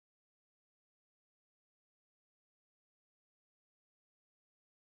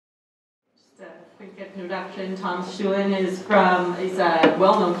Quick introduction. Tom Sjulin is a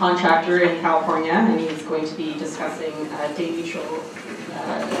well-known contractor in California, and he's going to be discussing day-neutral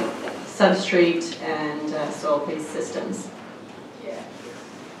substrate and soil-based systems.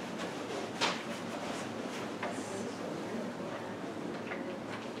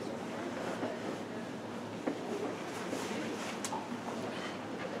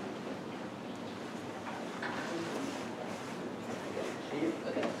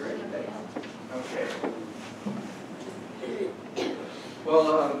 Well,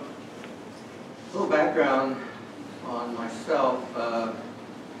 a little background on myself.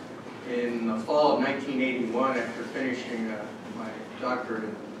 In the fall of 1981, after finishing my doctorate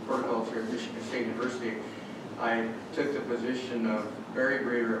in horticulture at Michigan State University, I took the position of berry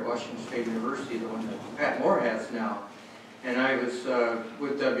breeder at Washington State University, the one that Pat Moore has now. And I was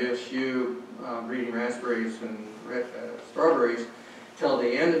with WSU breeding raspberries and strawberries till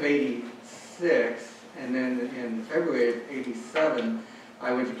the end of '86, and then in February of '87,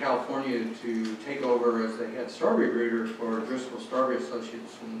 I went to California to take over as the head strawberry breeder for Driscoll Strawberry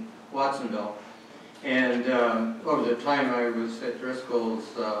Associates in Watsonville. And over the time I was at Driscoll's,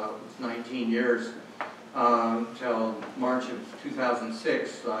 19 years, until March of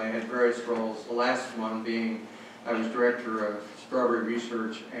 2006, I had various roles, the last one being I was director of strawberry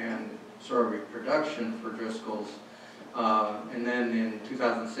research and strawberry production for Driscoll's. And then in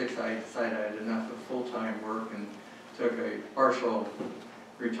 2006, I decided I had enough of full-time work and took a partial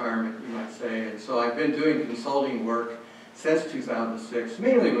retirement, you might say. And so I've been doing consulting work since 2006,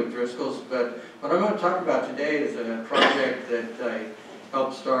 mainly with Driscoll's. But what I'm going to talk about today is a project that I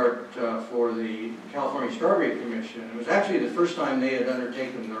helped start for the California Strawberry Commission. It was actually the first time they had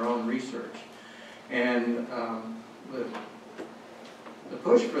undertaken their own research. And the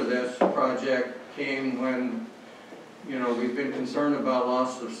push for this project came when, you know, we've been concerned about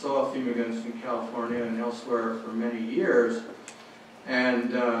loss of soil fumigants in California and elsewhere for many years.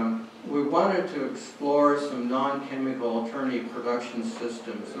 And we wanted to explore some non-chemical alternative production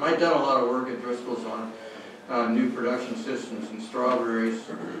systems. And I've done a lot of work at Driscoll's on new production systems in strawberries,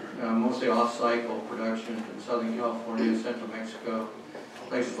 mostly off-cycle production in Southern California, Central Mexico,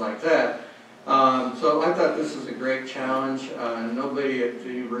 places like that. So I thought this was a great challenge. Nobody at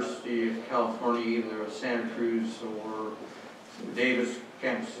the University of California, either at Santa Cruz or Davis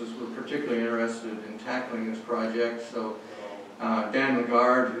campuses, were particularly interested in tackling this project. So Dan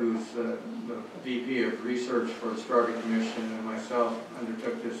Lagarde, who's the VP of Research for the Strawberry Commission, and myself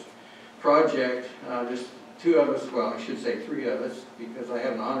undertook this project. Just two of us, well, I should say three of us, because I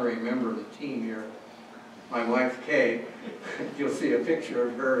have an honorary member of the team here. My wife, Kay, you'll see a picture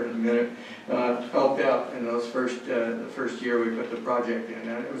of her in a minute, helped out in those the first year we put the project in.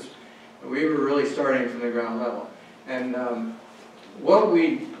 And we were really starting from the ground level. And what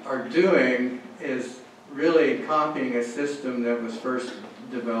we are doing is really copying a system that was first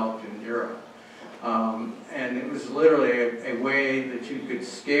developed in Europe. And it was literally a way that you could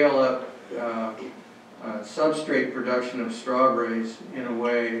scale up substrate production of strawberries in a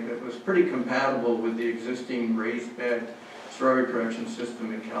way that was pretty compatible with the existing raised bed strawberry production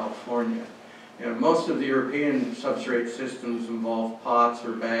system in California. You know, most of the European substrate systems involve pots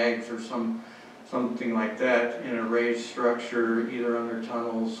or bags or something like that in a raised structure, either under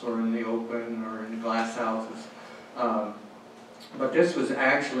tunnels or in the open or in glass houses. But this was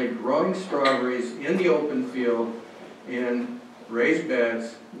actually growing strawberries in the open field in raised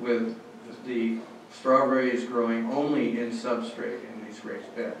beds with the strawberries growing only in substrate in these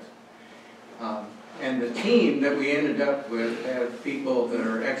raised beds. And the team that we ended up with had people that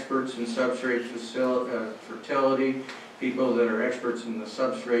are experts in substrate fertility, people that are experts in the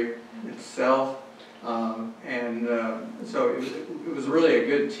substrate itself. So it was really a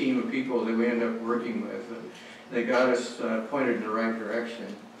good team of people that we ended up working with. They got us pointed in the right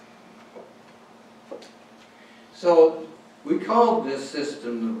direction. So we called this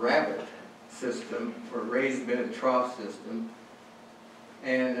system the rabbit system, or raised bed trough system.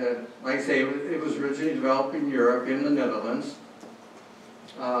 And like I say, it was originally developed in Europe, in the Netherlands.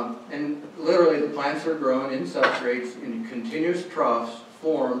 And literally the plants are grown in substrates in continuous troughs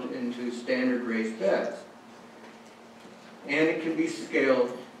formed into standard raised beds. And it can be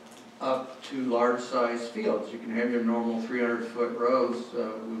scaled up to large-sized fields. You can have your normal 300-foot rows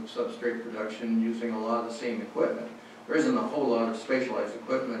with substrate production using a lot of the same equipment. There isn't a whole lot of specialized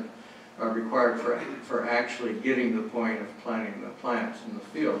equipment required for actually getting to the point of planting the plants in the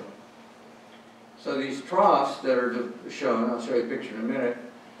field. So these troughs that are shown, I'll show you a picture in a minute,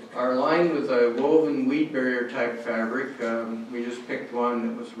 are lined with a woven weed barrier type fabric. We just picked one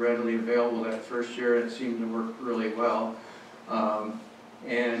that was readily available that first year. It seemed to work really well.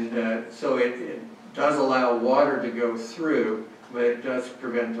 And so it does allow water to go through, but it does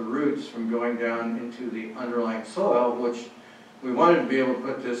prevent the roots from going down into the underlying soil, which we wanted to be able to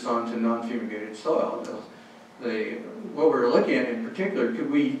put this onto non-fumigated soil. What we're looking at in particular,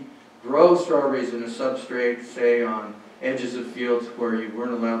 could we grow strawberries in a substrate, say on edges of fields where you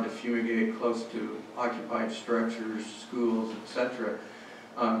weren't allowed to fumigate close to occupied structures, schools, etc.?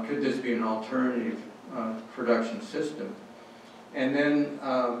 Could this be an alternative production system? And then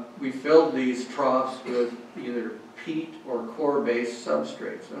we filled these troughs with either peat or core-based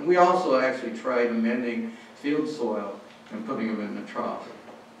substrates. And we also actually tried amending field soil and putting them in the trough.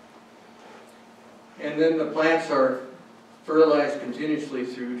 And then the plants are fertilized continuously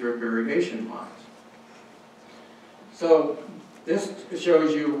through drip irrigation lines. So this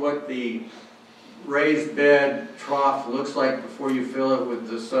shows you what the raised bed trough looks like before you fill it with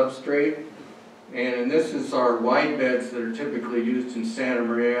the substrate. And this is our wide beds that are typically used in Santa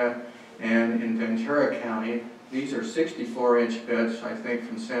Maria and in Ventura County. These are 64-inch beds, I think,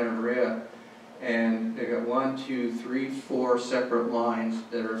 from Santa Maria. And they got 1, 2, 3, 4 separate lines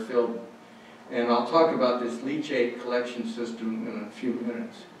that are filled. And I'll talk about this leachate collection system in a few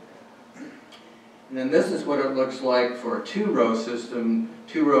minutes. And then this is what it looks like for a 2-row system.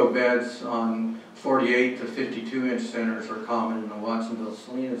 2-row beds on 48 to 52-inch centers are common in the Watsonville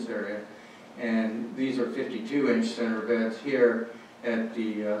Salinas area. And these are 52-inch center beds here at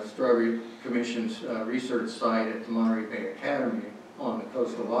the Strawberry Commission's research site at the Monterey Bay Academy on the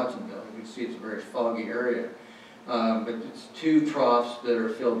coast of Watsonville. You can see it's a very foggy area. But it's 2 troughs that are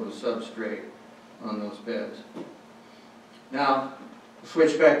filled with substrate on those beds. Now,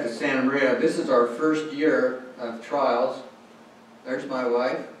 switch back to Santa Maria. This is our first year of trials. There's my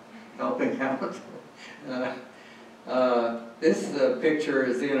wife helping out. This picture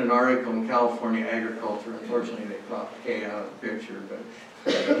is in an article in California Agriculture. Unfortunately, they cropped K out of the picture,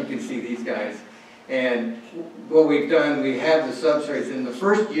 but you can see these guys. And what we've done, we have the substrates. In the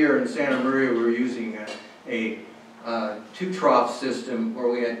first year in Santa Maria, we were using a 2-trough system where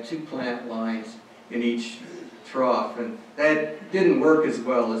we had 2 plant lines in each trough, and that didn't work as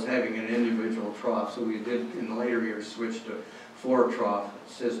well as having an individual trough, so we did in the later years switch to 4-trough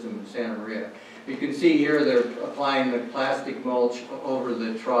system in Santa Maria. You can see here they're applying the plastic mulch over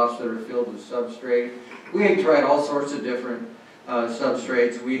the troughs that are filled with substrate. We had tried all sorts of different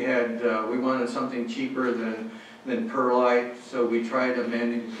substrates. We wanted something cheaper than perlite, so we tried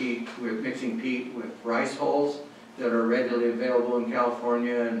mixing peat with rice hulls that are readily available in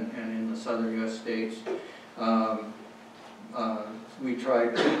California and in the southern U.S. states. We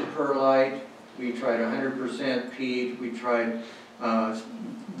tried perlite, we tried 100% peat, we tried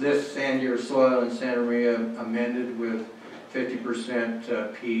this sandier soil in Santa Maria amended with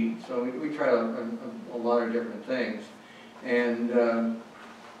 50% peat. So we tried a lot of different things. And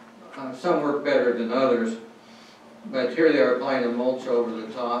some work better than others. But here they are applying the mulch over the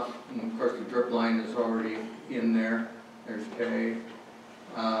top. And of course the drip line is already in there. There's K.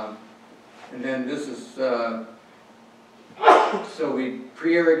 And then this is, so we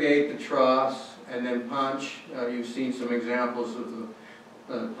pre-irrigate the troughs and then punch. You've seen some examples of the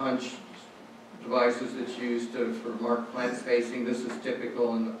punch devices that's used for marked plant spacing. This is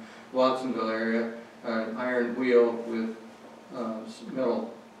typical in the Watsonville area. An iron wheel with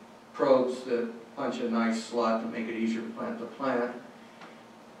metal probes that punch a nice slot to make it easier to plant the plant.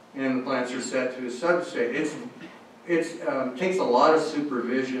 And the plants are set to a substrate. It takes a lot of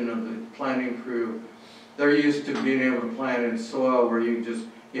supervision of the planting crew. They're used to being able to plant in soil where you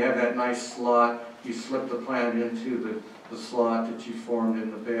have that nice slot, you slip the plant into the slot that you formed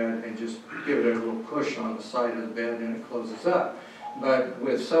in the bed and just give it a little push on the side of the bed and it closes up. But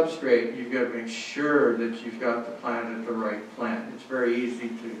with substrate, you've got to make sure that you've got the plant at the right plant. It's very easy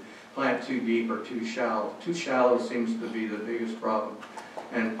to plant too deep or too shallow. Too shallow seems to be the biggest problem.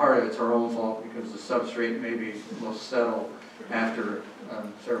 And part of it's our own fault because the substrate maybe will settle after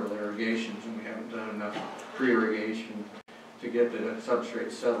several irrigations and we haven't done enough pre-irrigation to get the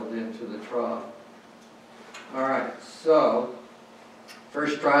substrate settled into the trough. All right, so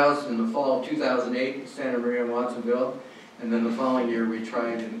first trials in the fall of 2008 in Santa Maria and Watsonville, and then the following year we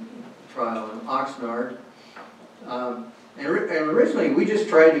tried a trial in Oxnard. And originally we just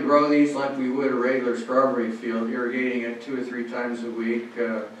tried to grow these like we would a regular strawberry field, irrigating it 2 or 3 times a week,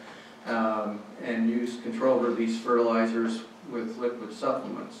 and use control release fertilizers with liquid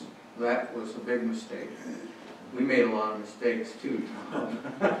supplements. That was a big mistake. We made a lot of mistakes too.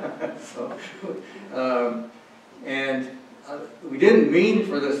 We didn't mean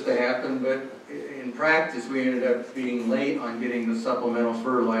for this to happen, but in practice we ended up being late on getting the supplemental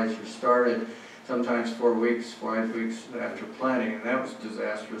fertilizer started. sometimes 4 weeks, 5 weeks after planting, and that was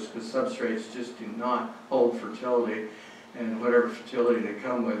disastrous because substrates just do not hold fertility, and whatever fertility they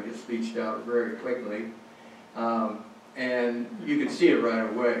come with gets leached out very quickly. And you could see it right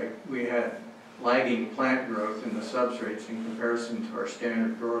away. We had lagging plant growth in the substrates in comparison to our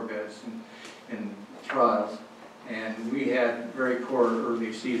standard grower beds and trials. And we had very poor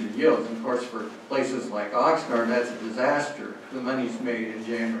early season yields. And of course, for places like Oxnard, that's a disaster. The money's made in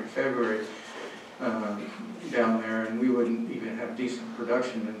January, February down there, and we wouldn't even have decent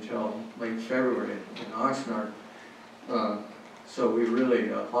production until late February in Oxnard. So we really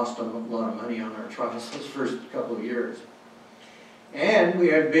lost a lot of money on our trials those first couple of years. And we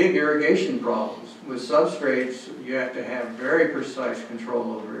had big irrigation problems. With substrates, you have to have very precise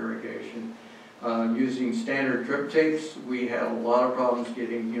control over irrigation. Using standard drip tapes, we had a lot of problems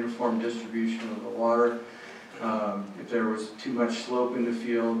getting uniform distribution of the water. If there was too much slope in the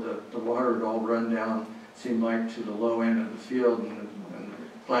field, the water would all run down, seemed like, to the low end of the field, and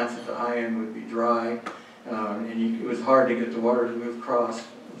the plants at the high end would be dry. It was hard to get the water to move across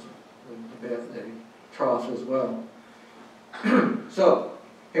the trough as well. So,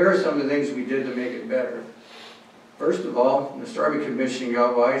 here are some of the things we did to make it better. First of all, the Starby Commission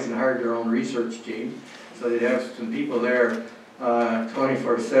got wise and hired their own research team, so they'd have some people there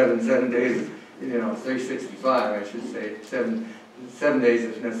 24/7, 7 days, 365, I should say, seven days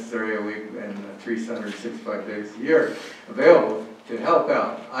if necessary a week, and 365 days a year available to help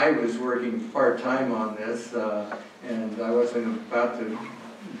out. I was working part-time on this, and I wasn't about to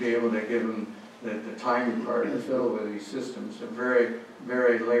be able to give them the time required to fiddle with these systems. They're very,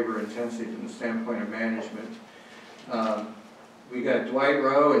 very labor-intensive from the standpoint of management. We got Dwight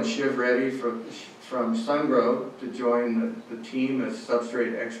Rowe and Shiv Reddy from Sungrow to join the team as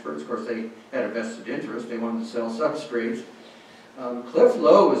substrate experts. Of course, they had a vested interest. They wanted to sell substrates. Cliff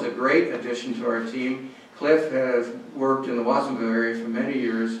Lowe was a great addition to our team. Cliff has worked in the Watsonville area for many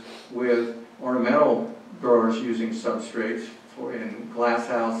years with ornamental growers using substrates in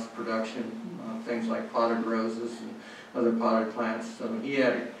glasshouse production, things like potted roses and other potted plants. So he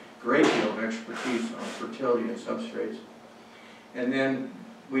had a great deal of expertise on fertility and substrates. And then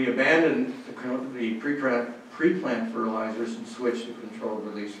we abandoned the pre-plant fertilizers and switched to controlled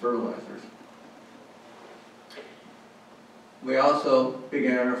release fertilizers. We also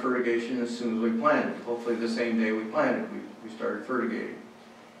began our fertigation as soon as we planted. Hopefully the same day we planted, we started fertigating.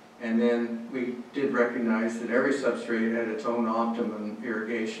 And then we did recognize that every substrate had its own optimum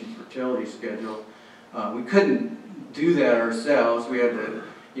irrigation fertility schedule. We couldn't do that ourselves. We had to,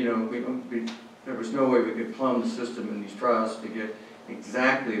 there was no way we could plumb the system in these trials to get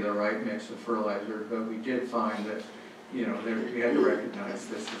exactly the right mix of fertilizer, but we did find that, we had to recognize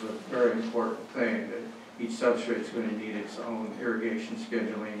this is a very important thing, that each substrate is going to need its own irrigation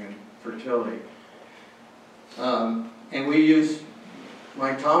scheduling and fertility. And we used,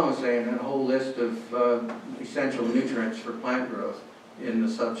 like Tom was saying, a whole list of essential nutrients for plant growth in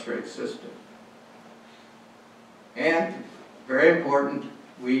the substrate system. And, very important,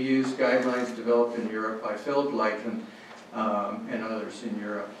 we use guidelines developed in Europe by Philip Leighton and others in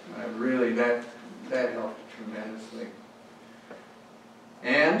Europe. Really, that helped tremendously.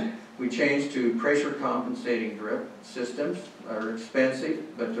 And we changed to pressure compensating drip systems. Are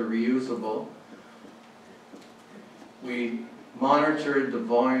expensive, but they're reusable. We monitored the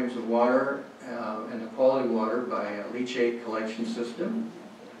volumes of water and the quality of water by a leachate collection system.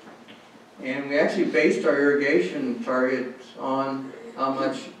 And we actually based our irrigation targets on how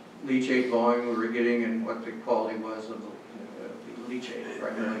much leachate volume we were getting and what the quality was of the leachate,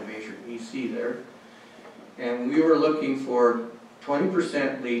 primarily measured EC there. And we were looking for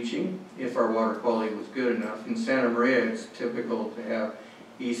 20% leaching if our water quality was good enough. In Santa Maria, it's typical to have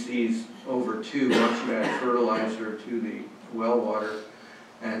ECs over 2 once you add fertilizer to the well water.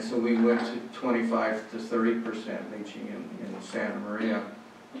 And so we went to 25 to 30% leaching in Santa Maria.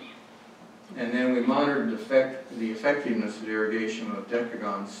 And then we monitored the effectiveness of irrigation with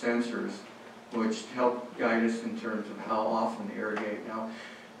decagon sensors, which helped guide us in terms of how often to irrigate. Now,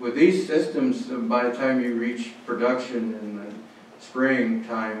 with these systems, by the time you reach production in the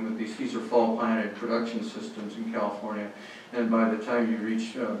springtime, these are fall planted production systems in California, and by the time you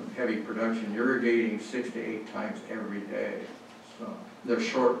reach heavy production, you're irrigating 6 to 8 times every day. So they're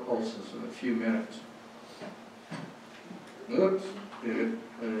short pulses of a few minutes. Oops, what did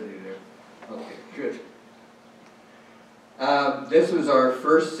I do there? Okay, good. This was our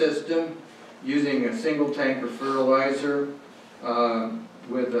first system using a single tank of fertilizer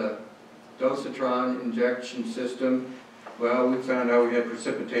with a dosatron injection system. Well, we found out we had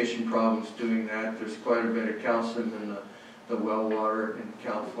precipitation problems doing that. There's quite a bit of calcium in the well water in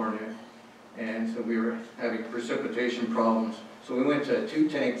California. And and so we were having precipitation problems. So we went to a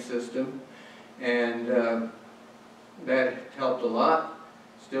 2-tank system, and that helped a lot.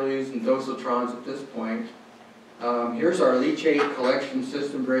 Still using dosatrons at this point. Here's our leachate collection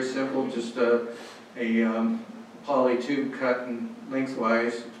system, very simple, just a poly tube cut in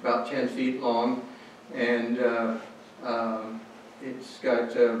lengthwise. It's about 10 feet long, and it's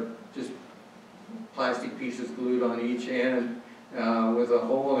got just plastic pieces glued on each end with a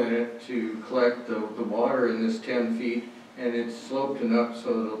hole in it to collect the water in this 10 feet, and it's sloped enough so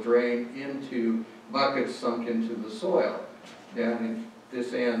it'll drain into buckets sunk into the soil. Down in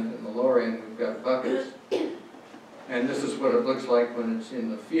this end and the lower end, we've got buckets. And this is what it looks like when it's in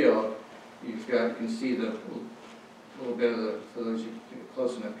the field. You can see the little bit of the, for those you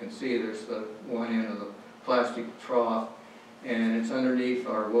close enough can see, there's the one end of the plastic trough, and it's underneath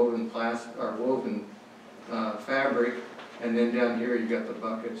our woven fabric, and then down here you've got the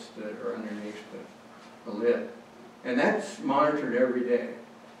buckets that are underneath the lid. And that's monitored every day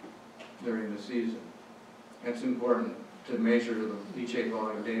during the season. It's important to measure the leachate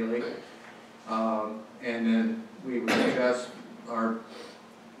volume daily. And then we would adjust our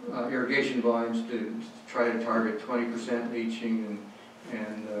irrigation volumes to try to target 20% leaching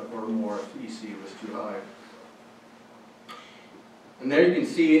and or more if EC was too high. And there you can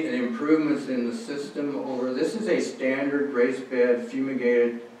see an improvements in the system over. This is a standard raised bed,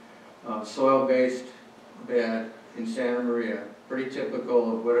 fumigated, soil-based bed in Santa Maria. Pretty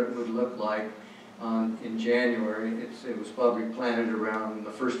typical of what it would look like in January. It was probably planted around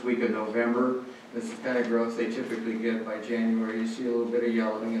the first week of November. This is the kind of growth they typically get by January. You see a little bit of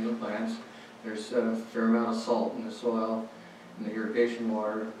yellowing in the plants. There's a fair amount of salt in the soil and the irrigation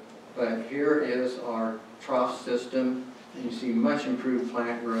water. But here is our trough system. And you see much improved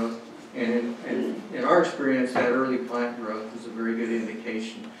plant growth. And in our experience, that early plant growth is a very good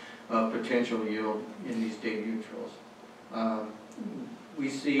indication of potential yield in these day neutrals. We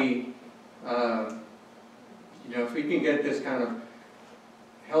see, if we can get this kind of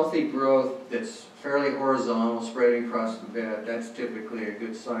healthy growth that's fairly horizontal, spreading across the bed, that's typically a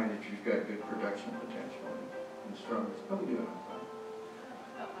good sign that you've got good production potential and strong. How are we doing?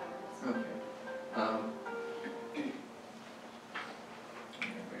 Okay.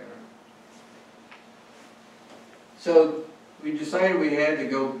 So we decided we had to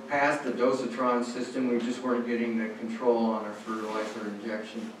go past the dosatron system. We just weren't getting the control on our fertilizer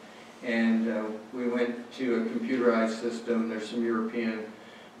injection. And we went to a computerized system. There's some European,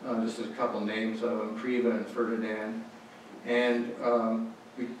 just a couple names of them, Priva and Fertidan. And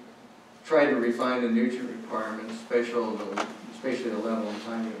we tried to refine the nutrient requirements, especially the level and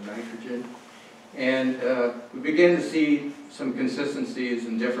timing of nitrogen. And we began to see some consistencies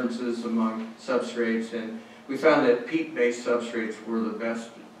and differences among substrates, and we found that peat-based substrates were the best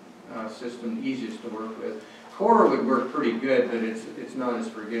system, easiest to work with. Core would work pretty good, but it's not as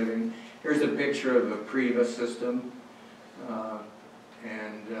forgiving. Here's a picture of a Priva system.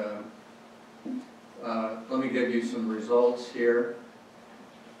 Let me give you some results here.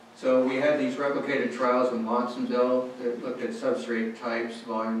 So we had these replicated trials in Watsonville that looked at substrate types,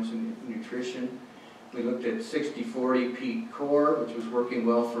 volumes, and nutrition. We looked at 60-40 peat core, which was working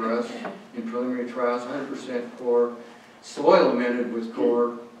well for us in preliminary trials, 100% core, soil amended with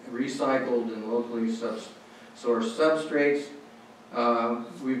core, recycled and locally sourced substrates.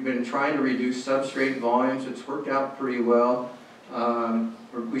 We've been trying to reduce substrate volumes. It's worked out pretty well.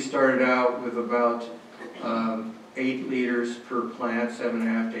 We started out with about 8 liters per plant,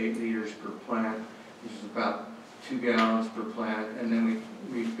 7.5 to 8 liters per plant, which is about 2 gallons per plant, and then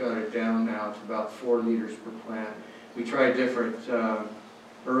we've got it down now to about 4 liters per plant. We tried different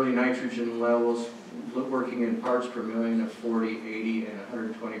early nitrogen levels, working in parts per million of 40, 80, and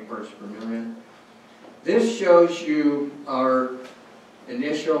 120 parts per million. This shows you our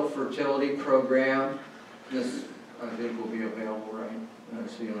initial fertility program. This, I think, will be available, right?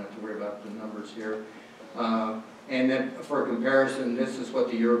 So you don't have to worry about the numbers here. And then for comparison, this is what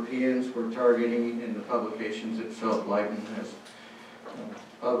the Europeans were targeting in the publications that Philip Leitman has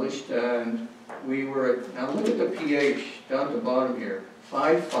published. And we were, now look at the pH down at the bottom here,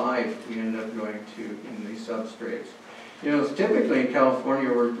 5.5 we ended up going to in these substrates. Typically in California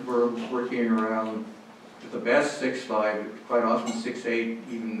we're working around, at the best 6.5, quite often 6.8,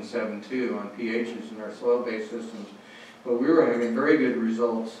 even 7.2 on pHs in our soil-based systems. But we were having very good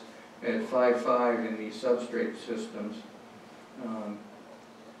results at 5.5 in these substrate systems.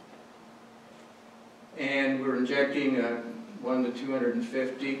 And we're injecting a 1 to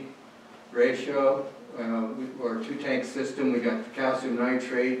 250 ratio. Our 2-tank system, we got calcium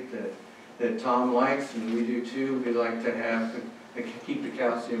nitrate that Tom likes, and we do too. We like to have and keep the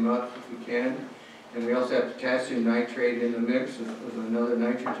calcium up if we can. And we also have potassium nitrate in the mix as another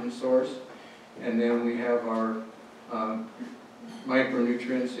nitrogen source. And then we have our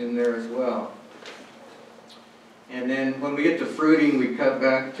micronutrients in there as well. And then when we get to fruiting, we cut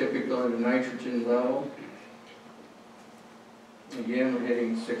back typically on the nitrogen level. Again, we're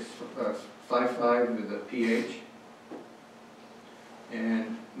hitting 5.5 with the pH.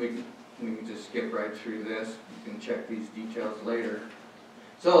 And we can just skip right through this. You can check these details later.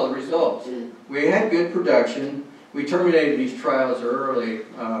 So the results. We had good production. We terminated these trials early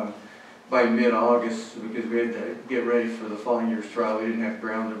by mid-August because we had to get ready for the following year's trial. We didn't have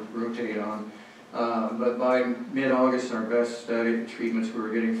ground to rotate on. But by mid-August, our best study treatments, we were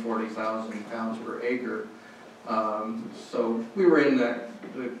getting 40,000 pounds per acre. So we were in the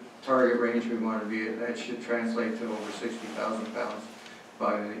target range we wanted to be at. That should translate to over 60,000 pounds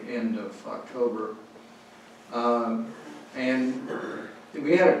by the end of October. And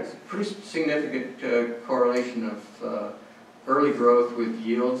we had a pretty significant correlation of early growth with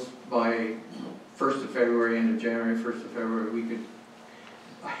yields. By 1st of February, end of January, 1st of February,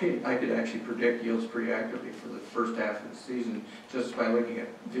 I could actually predict yields pretty accurately for the first half of the season just by looking at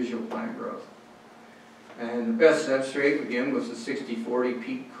visual plant growth. And the best substrate, again, was the 60-40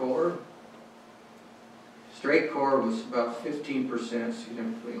 peak core. Straight core was about 15%,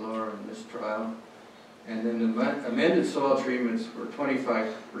 significantly lower in this trial. And then the amended soil treatments were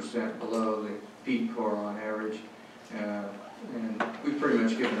 25% below the peak core on average. And we've pretty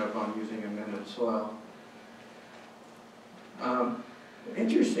much given up on using amended soil.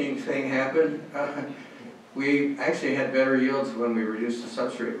 Interesting thing happened. We actually had better yields when we reduced the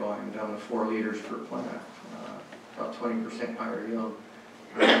substrate volume down to 4 liters per plant, about 20% higher yield.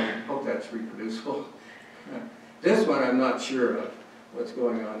 I hope that's reproducible. This one I'm not sure of what's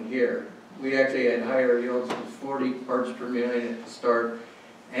going on here. We actually had higher yields of 40 parts per million at the start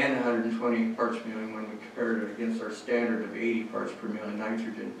and 120 parts per million when we compared it against our standard of 80 parts per million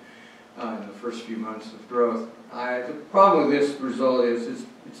nitrogen in the first few months of growth. The problem with this result is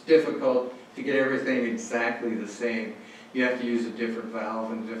it's difficult to get everything exactly the same. You have to use a different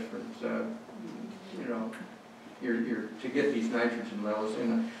valve and different, to get these nitrogen levels.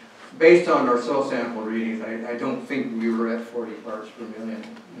 And based on our soil sample readings, I don't think we were at 40 parts per million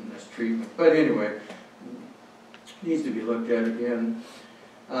in this treatment. But anyway, needs to be looked at again.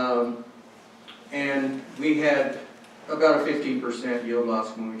 And we had about a 15% yield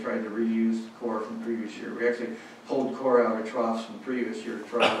loss when we tried to reuse core from previous year. We actually pulled core out of troughs from previous year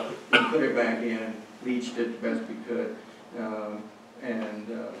trial and put it back in, leached it the best we could,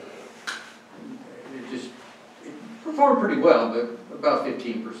 it performed pretty well, but about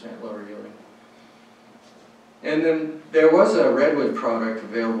 15% lower yielding. And then there was a redwood product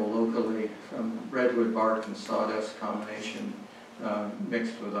available locally from redwood bark and sawdust combination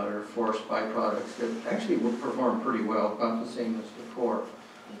mixed with other forest byproducts that actually will perform pretty well, about the same as the core.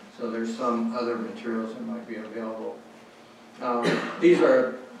 So there's some other materials that might be available. These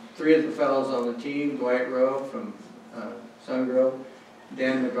are 3 of the fellows on the team: Dwight Rowe from SunGrow,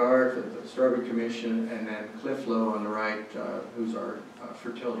 Dan McGard from the Strawberry Commission, and then Cliff Lowe on the right, who's our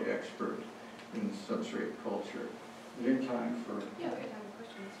fertility expert in substrate culture. Is there time for? Yeah, we have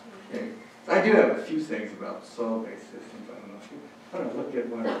questions too. Okay. I do have a few things about soil-based systems. I don't look at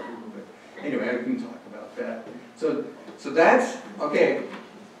one or two, but anyway, I can talk about that. So that's, okay,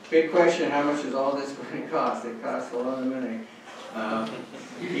 big question, how much is all this going to cost? It costs a lot of money.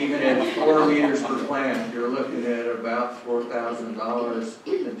 Even at 4 liters per plant, you're looking at about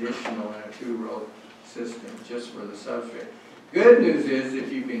 $4,000 additional in a 2-row system just for the substrate. Good news is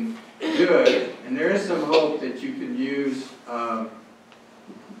if you can do it, and there is some hope that you can use, some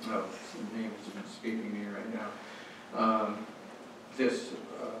names escaping me right now, this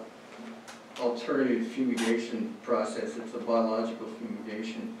alternative fumigation process. It's a biological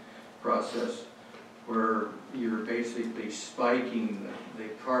fumigation process where you're basically spiking the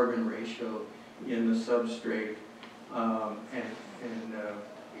carbon ratio in the substrate and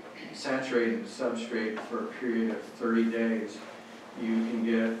saturating the substrate for a period of 30 days. You can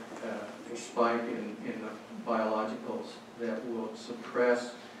get a spike in the biologicals that will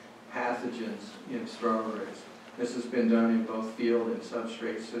suppress pathogens in strawberries. This has been done in both field and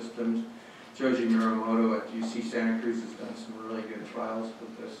substrate systems. Joji Muramoto at UC Santa Cruz has done some really good trials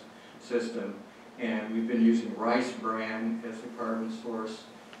with this system. And we've been using rice bran as the carbon source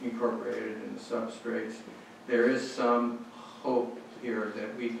incorporated in the substrates. There is some hope here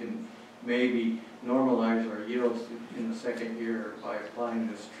that we can maybe normalize our yields in the second year by applying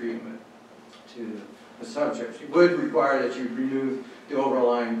this treatment to the substrates. It would require that you remove the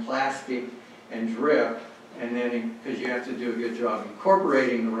overlying plastic and drip, and then, because you have to do a good job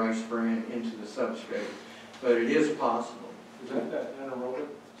incorporating the rice bran into the substrate, but it is possible. Is that anaerobic?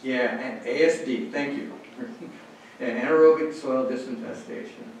 Yeah, and ASD, thank you. And anaerobic soil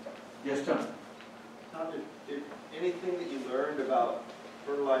disinfestation. Yes, Tom? Tom, did anything that you learned about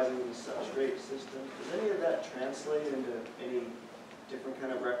fertilizing the substrate system, does any of that translate into any different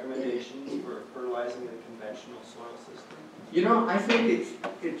kind of recommendations for fertilizing the conventional soil system? You know, I think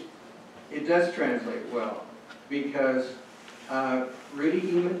it does translate well, because Rudy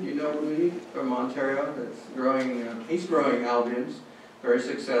Eman, you know Rudy from Ontario, that's growing, he's growing albions very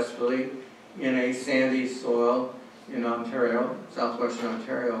successfully in a sandy soil in Ontario, southwestern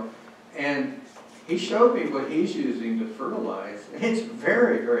Ontario, and he showed me what he's using to fertilize, and it's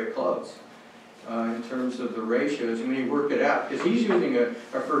very, very close in terms of the ratios. I mean, he worked it out, because he's using a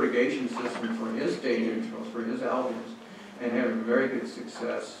fertigation system for his day neutrals, for his albions, and having very good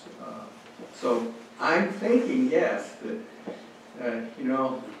success. So I'm thinking, yes, that, you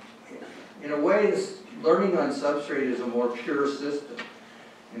know, in a way, this learning on substrate is a more pure system,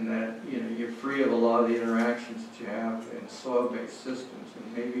 in that, you know, you're free of a lot of the interactions that you have in soil-based systems,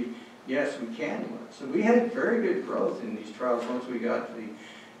 and maybe, yes, we can learn. So we had very good growth in these trials once we got the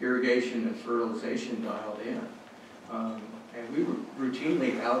irrigation and fertilization dialed in. And we were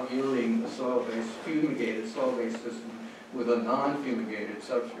routinely out-yielding the soil-based, fumigated soil-based system with a non-fumigated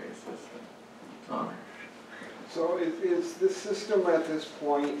substrate system. Tom? So is this system at this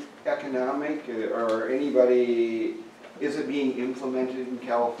point economic, or anybody, is it being implemented in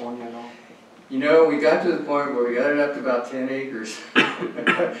California at all? You know, we got to the point where we got it up to about 10 acres.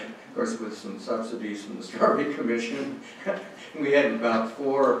 Of course, with some subsidies from the Strawberry Commission. We had about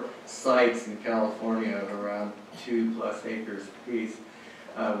 4 sites in California of around 2+ acres apiece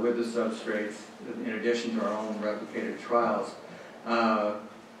with the substrates, in addition to our own replicated trials.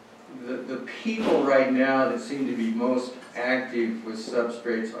 The people right now that seem to be most active with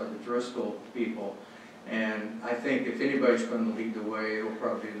substrates are the Driscoll people. And I think if anybody's going to lead the way, it will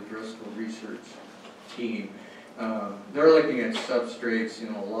probably be the Driscoll research team. They're looking at substrates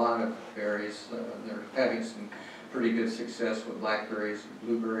in a lot of berries. They're having some pretty good success with blackberries and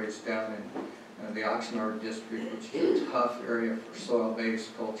blueberries down in the Oxnard district, which is a tough area for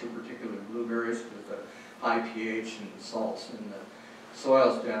soil-based culture, particularly blueberries, with the high pH and the salts in the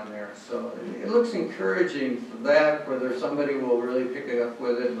soils down there. So it looks encouraging for that. Whether somebody will really pick it up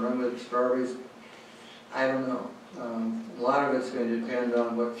with it and run with the strawberries, I don't know. A lot of it's going to depend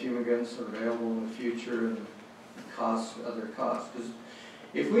on what fumigants are available in the future and costs, other costs. Because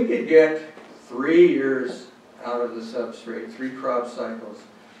if we could get 3 years out of the substrate, 3 crop cycles,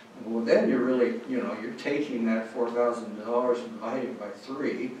 well, then you're really, you know, you're taking that $4,000 and dividing by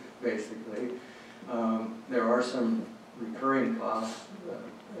 3, basically. There are some recurring costs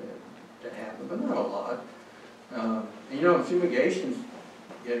that happen, but not a lot. And, you know, fumigation's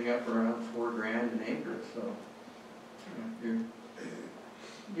getting up around $4 grand an acre, so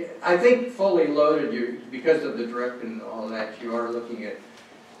yeah, I think fully loaded, because of the drip and all that, you are looking at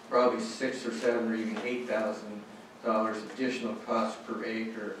probably $6,000 or $7,000 or even $8,000 additional cost per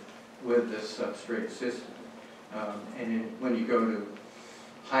acre with this substrate system. And when you go to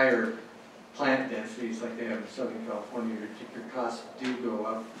higher plant densities like they have in Southern California, your costs do go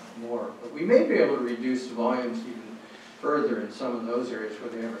up more. But we may be able to reduce the volumes even further in some of those areas where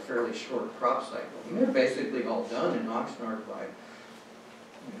they have a fairly short crop cycle. And they're basically all done in Oxnard by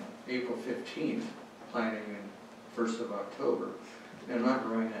April 15th, planting in 1st of October. They're not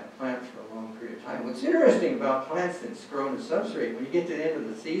growing that plant for a long period of time. What's interesting about plants that's grown in substrate, when you get to the end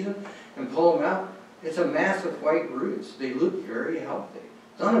of the season and pull them out, it's a mass of white roots. They look very healthy.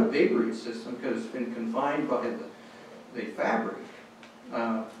 It's not a big root system because it's been confined by the fabric,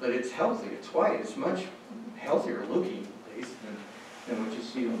 but it's healthy. It's white. It's much healthier looking, at least, than what you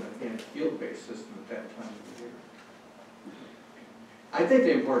see on in a field-based system at that time of the year. I think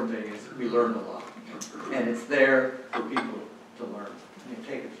the important thing is we learn a lot, and it's there for people to learn and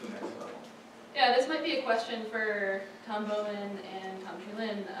take it to the next level. Yeah, this might be a question for Tom Baumann and Tom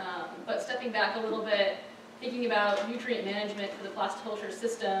Sjulin, but stepping back a little bit, thinking about nutrient management for the plasticulture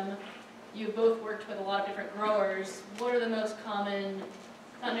system, you've both worked with a lot of different growers. What are the most common,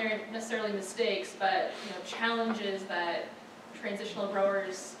 not necessarily mistakes, but challenges that transitional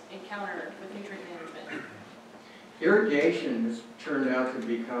growers encounter with nutrient management? Irrigation has turned out to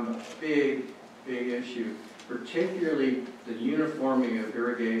become a big, big issue, particularly the uniformity of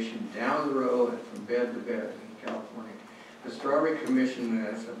irrigation down the row and from bed to bed in California. The Strawberry Commission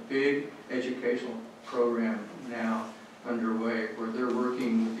has a big educational program now underway where they're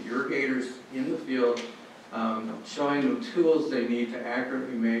working with the irrigators in the field showing them tools they need to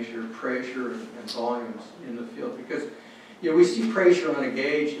accurately measure pressure and volumes in the field. Because, you know, we see pressure on a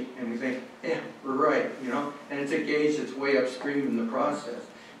gauge and we think, yeah, we're right, you know, and it's a gauge that's way upstream in the process.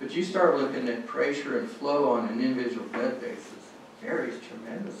 But you start looking at pressure and flow on an individual bed basis, it varies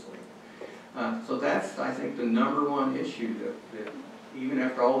tremendously. So that's, I think, the #1 issue that even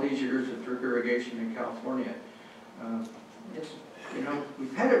after all these years of drip irrigation in California, it's, you know,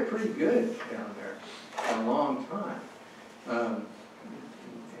 we've had it pretty good down there for a long time. I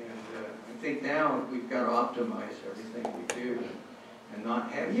think now we've got to optimize everything we do and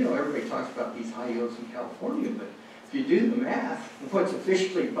not have, you know, everybody talks about these high yields in California, but if you do the math, what's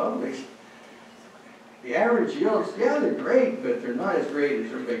officially published, the average yields, yeah, they're great, but they're not as great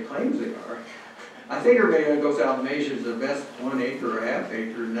as everybody claims they are. I think everybody goes out and measures the best 1 acre or ½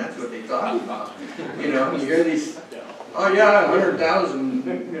 acre, and that's what they talk about. You know, you hear these, oh yeah, 100,000,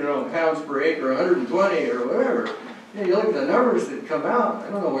 you know, pounds per acre, 120 or whatever. Yeah, you look at the numbers that come out, I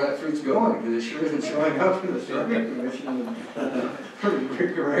don't know where that fruit's going, because it sure isn't showing up in the Survey Commission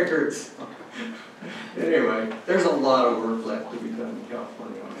records. Anyway, there's a lot of work left to be done in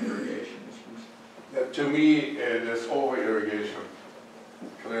California on irrigation issues. Yeah, to me, it is over-irrigation.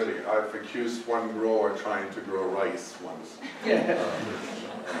 Clearly, I've accused one grower trying to grow rice once.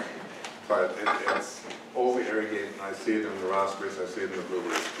 But it's over-irrigating. I see it in the raspberries, I see it in the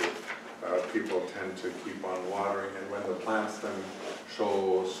blueberries too. People tend to keep on watering, and when the plants then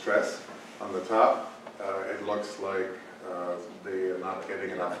show stress on the top, it looks like they are not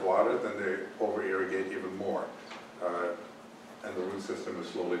getting enough water, then they over-irrigate even more. And the root system is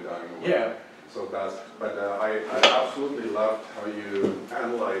slowly dying away. Yeah. So that's, but I absolutely loved how you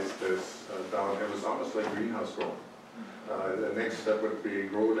analyzed this down. It was almost like greenhouse growing. The next step would be a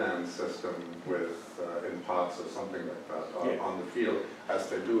grow down system with in pots or something like that on the field, as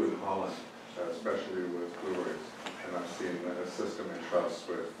they do in Holland, especially with blueberries. And I've seen a system in truss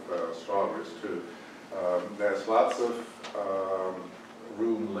with strawberries too. There's lots of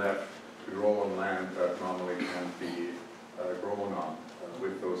room left to grow on land that normally can't be grown on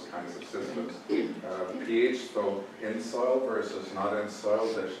with those kinds of systems. pH, though, in soil versus not in soil,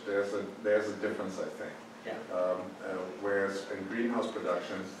 there's a difference, I think. Yeah. Whereas in greenhouse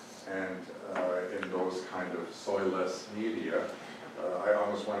production and in those kind of soilless media, I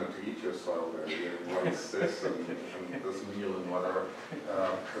almost wanted to eat your soil there. What's this and this meal and whatever.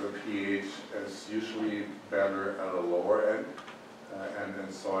 The pH is usually better at a lower end, and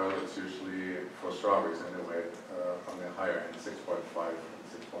in soil it's usually, for strawberries anyway, on the higher end, 6.5 and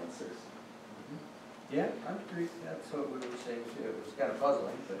 6.6. Yeah, I agree. That's what we were saying too. It was kind of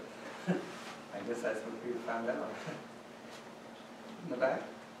puzzling, but I guess that's what we found out. In the back?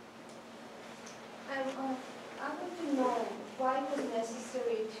 I want to know why it was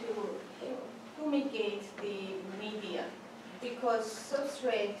necessary to fumigate the media, because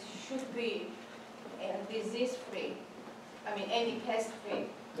substrate should be disease-free, I mean any pest-free.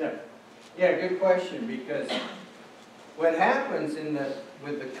 Yeah, good question, because what happens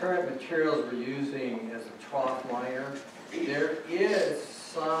with the current materials we're using as a trough liner, there is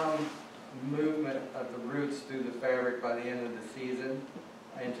some movement of the roots through the fabric by the end of the season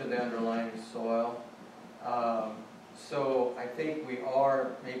into the underlying soil. So I think we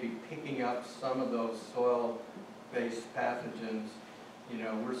are maybe picking up some of those soil-based pathogens. You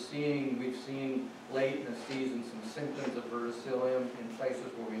know, we've seen late in the season some symptoms of verticillium in places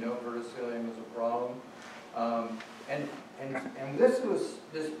where we know verticillium is a problem. And this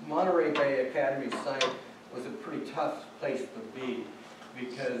Monterey Bay Academy site was a pretty tough place to be,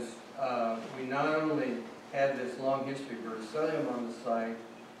 because we not only had this long history of verticillium on the site,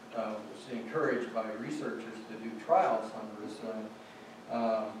 which is encouraged by researchers to do trials on verticillium,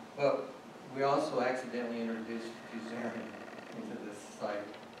 but we also accidentally introduced fusarium into this site.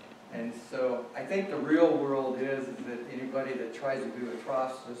 And so I think the real world is that anybody that tries to do a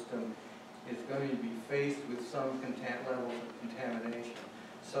trough system is going to be faced with some levels of contamination.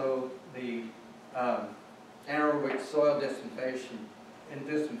 So the anaerobic soil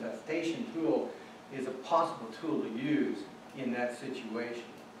disinfestation tool is a possible tool to use in that situation.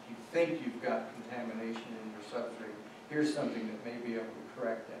 If you think you've got contamination in your substrate, here's something that may be able to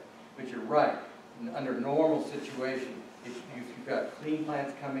correct that. But you're right, under normal situation, if you've got clean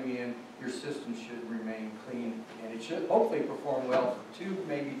plants coming in, your system should remain clean, and it should hopefully perform well for 2,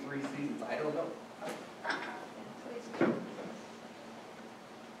 maybe 3 seasons. I don't know.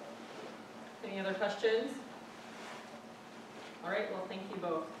 Any other questions? All right, well, thank you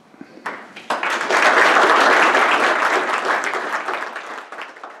both.